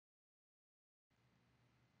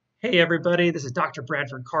Hey everybody, this is Dr.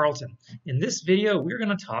 Bradford Carlton. In this video, we're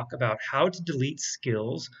going to talk about how to delete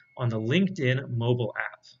skills on the LinkedIn mobile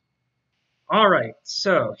app. All right,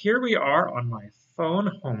 so here we are on my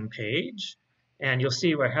phone homepage, and you'll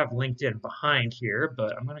see I have LinkedIn behind here,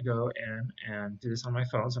 but I'm going to go in and do this on my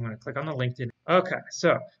phone. So I'm going to click on the LinkedIn. Okay,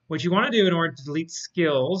 so what you want to do in order to delete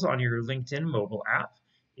skills on your LinkedIn mobile app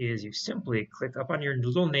is you simply click up on your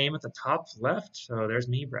little name at the top left. So there's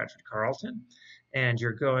me, Bradford Carlton, and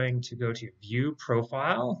you're going to go to View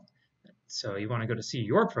Profile. So you want to go to see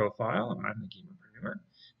your profile. I'm the Game Reviewer.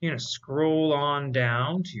 You're going to scroll on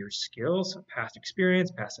down to your skills, so past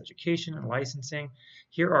experience, past education, and licensing.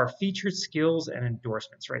 Here are featured skills and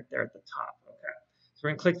endorsements right there at the top. Okay, so we're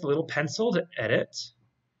going to click the little pencil to edit.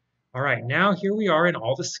 All right, now here we are in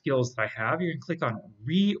all the skills that I have. You're going to click on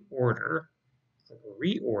Reorder. Click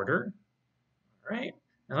Reorder. All right,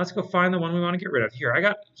 now let's go find the one we want to get rid of. Here, I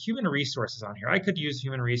got human resources on here. I could use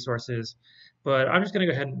human resources, but I'm just going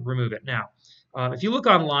to go ahead and remove it. Now, if you look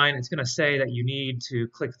online, it's going to say that you need to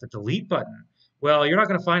click the delete button. Well, you're not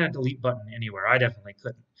going to find a delete button anywhere. I definitely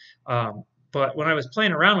couldn't. But when I was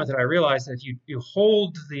playing around with it, I realized that if you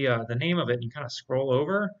hold the name of it and you kind of scroll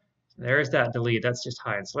over, there's that delete. That's just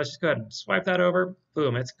hide. So let's just go ahead and swipe that over.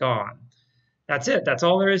 Boom, it's gone. That's it. That's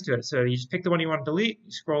all there is to it. So you just pick the one you want to delete,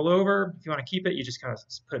 you scroll over. If you want to keep it, you just kind of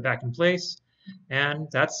put it back in place. And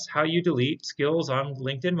that's how you delete skills on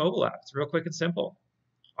LinkedIn mobile app. It's real quick and simple.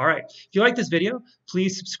 All right. If you like this video,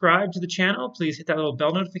 please subscribe to the channel. Please hit that little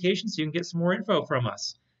bell notification so you can get some more info from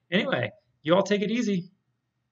us. Anyway, you all take it easy.